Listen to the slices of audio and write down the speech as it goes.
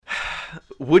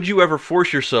would you ever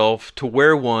force yourself to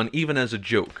wear one even as a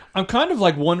joke? I'm kind of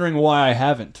like wondering why I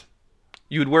haven't.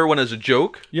 You would wear one as a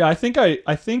joke? Yeah, I think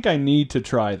I need to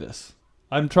try this.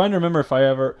 I'm trying to remember if I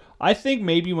ever. I think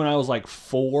maybe when I was like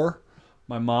 4,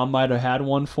 my mom might have had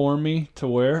one for me to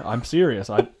wear. I'm serious.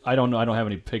 I don't know. I don't have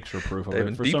any picture proof of it.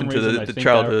 Diving For deep some into reason, the I think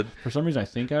childhood. for some reason, I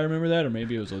think I remember that, or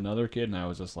maybe it was another kid, and I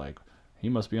was just like, he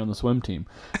must be on the swim team.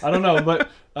 I don't know, but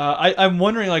I'm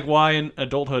wondering like why in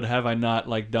adulthood have I not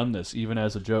like done this even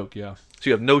as a joke? Yeah. So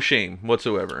you have no shame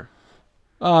whatsoever.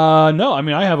 No. I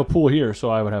mean, I have a pool here, so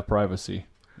I would have privacy.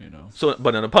 You know. So,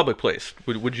 but in a public place,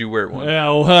 would you wear one?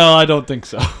 Yeah, well, I don't think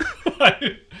so.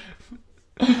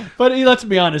 But let's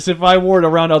be honest, if I wore it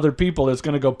around other people, it's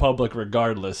going to go public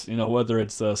regardless, whether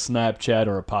it's a Snapchat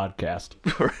or a podcast.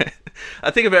 Right. I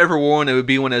think if I ever wore one, it would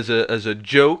be one as a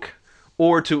joke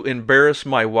or to embarrass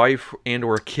my wife and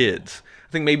or kids.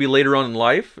 I think maybe later on in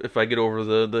life, if I get over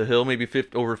the hill, maybe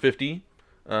over 50,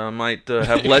 might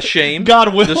have less shame.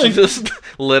 God willing. Just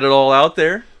let it all out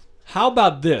there. How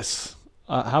about this?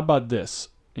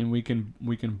 And we can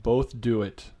both do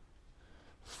it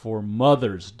for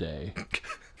Mother's Day.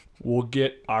 We'll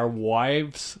get our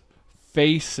wives'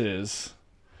 faces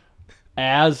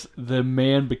as the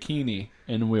man bikini,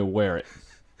 and we'll wear it.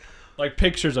 Like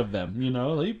pictures of them,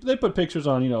 They put pictures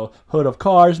on, hood of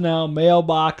cars now,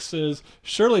 mailboxes.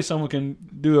 Surely someone can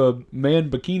do a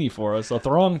man bikini for us, a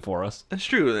thong for us. That's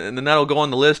true, and then that'll go on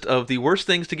the list of the worst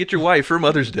things to get your wife for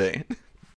Mother's Day.